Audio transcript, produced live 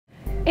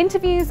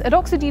Interviews at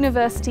Oxford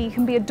University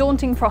can be a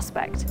daunting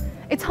prospect.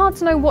 It's hard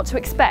to know what to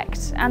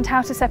expect and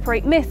how to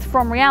separate myth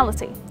from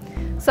reality.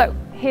 So,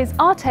 here's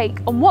our take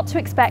on what to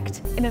expect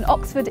in an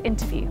Oxford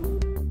interview.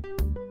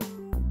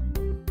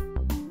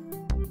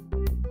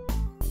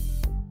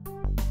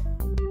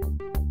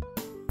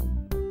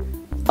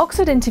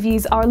 Oxford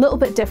interviews are a little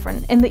bit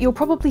different in that you'll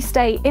probably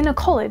stay in a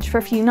college for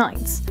a few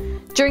nights.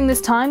 During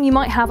this time, you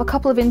might have a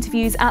couple of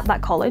interviews at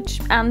that college,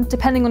 and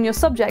depending on your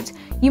subject,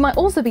 you might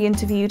also be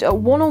interviewed at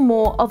one or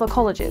more other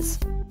colleges.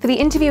 For the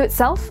interview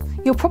itself,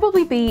 you'll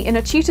probably be in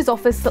a tutor's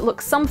office that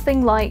looks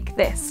something like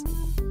this.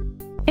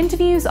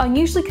 Interviews are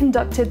usually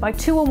conducted by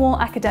 2 or more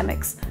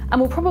academics,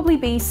 and will probably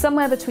be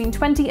somewhere between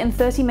 20 and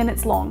 30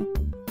 minutes long.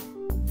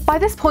 By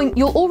this point,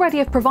 you'll already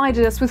have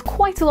provided us with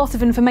quite a lot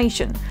of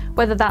information,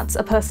 whether that's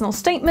a personal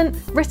statement,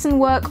 written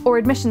work, or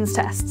admissions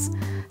tests.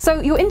 So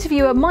your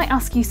interviewer might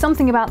ask you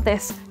something about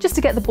this just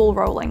to get the ball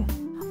rolling.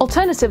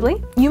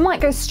 Alternatively, you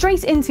might go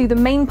straight into the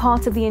main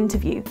part of the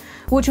interview,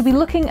 which will be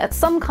looking at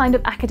some kind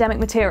of academic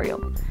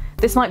material.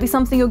 This might be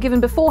something you're given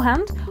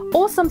beforehand,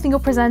 or something you're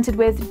presented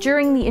with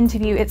during the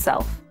interview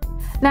itself.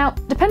 Now,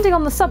 depending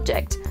on the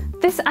subject,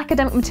 this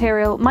academic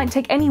material might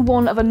take any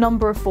one of a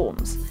number of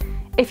forms.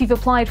 If you've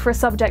applied for a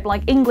subject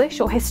like English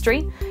or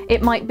history,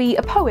 it might be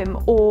a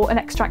poem or an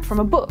extract from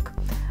a book.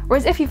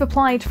 Whereas if you've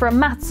applied for a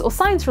maths or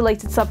science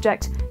related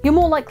subject, you're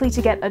more likely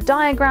to get a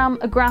diagram,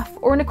 a graph,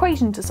 or an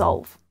equation to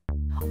solve.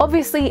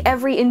 Obviously,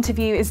 every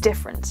interview is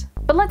different,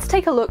 but let's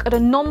take a look at a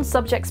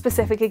non-subject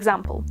specific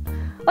example.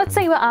 Let's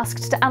say we're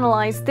asked to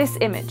analyse this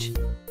image.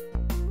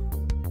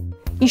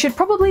 You should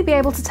probably be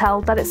able to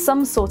tell that it's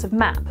some sort of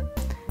map.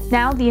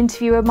 Now, the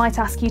interviewer might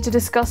ask you to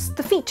discuss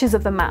the features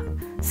of the map,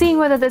 seeing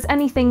whether there's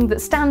anything that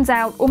stands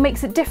out or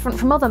makes it different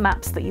from other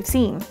maps that you've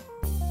seen.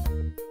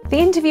 The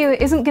interviewer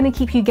isn't going to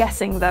keep you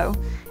guessing though.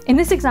 In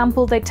this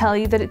example, they tell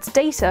you that it's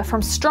data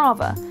from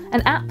Strava,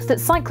 an app that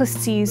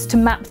cyclists use to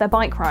map their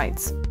bike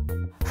rides.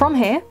 From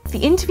here, the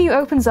interview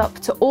opens up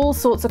to all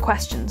sorts of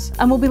questions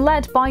and will be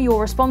led by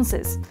your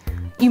responses.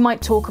 You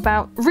might talk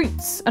about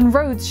routes and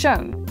roads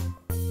shown,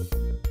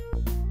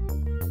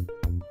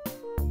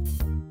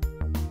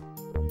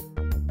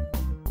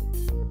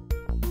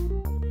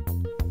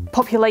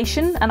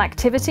 population and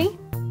activity,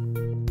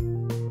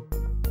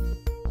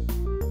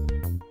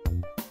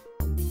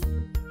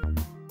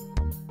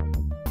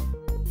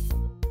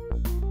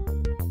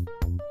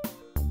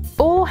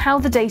 or how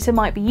the data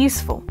might be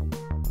useful.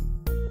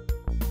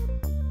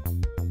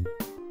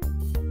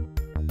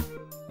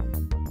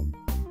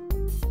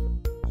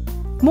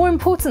 More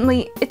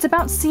importantly, it's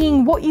about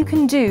seeing what you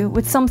can do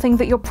with something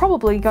that you're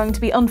probably going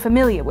to be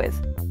unfamiliar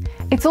with.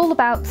 It's all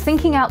about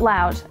thinking out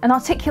loud and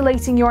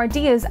articulating your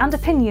ideas and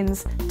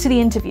opinions to the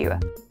interviewer.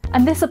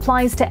 And this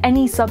applies to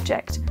any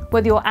subject,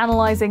 whether you're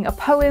analysing a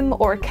poem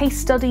or a case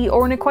study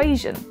or an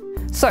equation.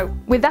 So,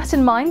 with that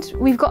in mind,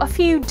 we've got a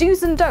few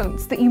do's and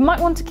don'ts that you might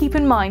want to keep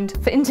in mind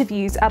for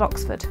interviews at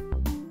Oxford.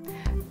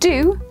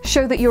 Do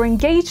show that you're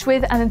engaged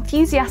with and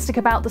enthusiastic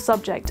about the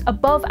subject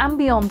above and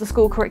beyond the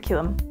school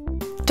curriculum.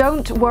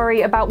 Don't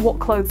worry about what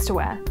clothes to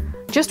wear.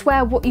 Just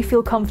wear what you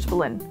feel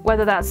comfortable in,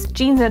 whether that's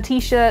jeans and a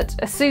t-shirt,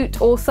 a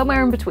suit, or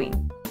somewhere in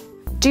between.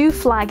 Do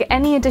flag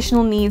any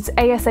additional needs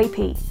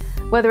ASAP,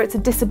 whether it's a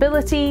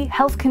disability,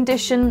 health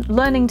condition,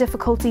 learning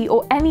difficulty,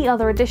 or any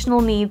other additional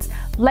needs.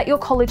 Let your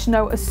college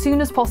know as soon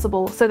as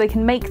possible so they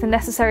can make the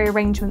necessary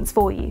arrangements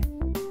for you.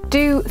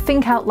 Do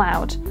think out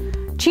loud.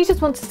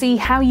 Tutors want to see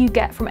how you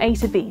get from A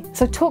to B,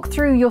 so talk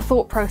through your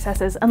thought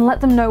processes and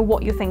let them know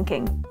what you're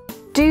thinking.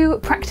 Do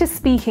practice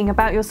speaking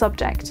about your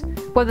subject,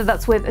 whether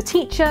that's with a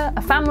teacher,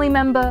 a family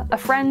member, a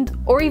friend,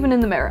 or even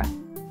in the mirror.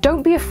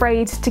 Don't be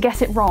afraid to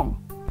get it wrong.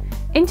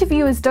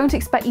 Interviewers don't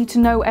expect you to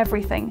know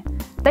everything.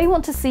 They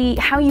want to see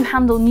how you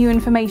handle new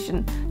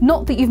information,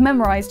 not that you've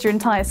memorised your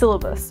entire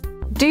syllabus.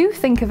 Do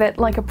think of it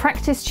like a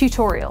practice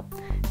tutorial.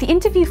 The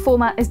interview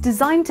format is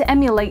designed to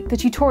emulate the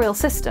tutorial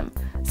system,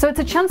 so it's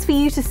a chance for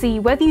you to see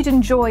whether you'd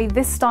enjoy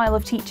this style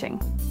of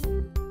teaching.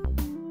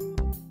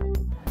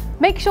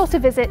 Make sure to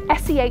visit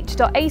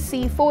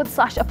seh.ac/apply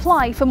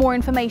for more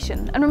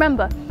information, and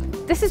remember,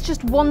 this is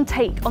just one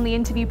take on the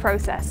interview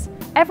process.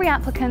 Every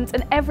applicant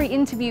and every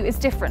interview is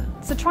different,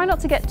 so try not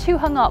to get too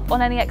hung up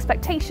on any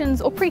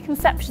expectations or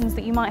preconceptions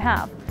that you might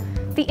have.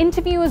 The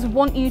interviewers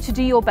want you to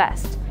do your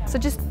best, so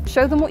just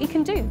show them what you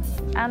can do,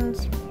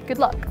 and good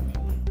luck.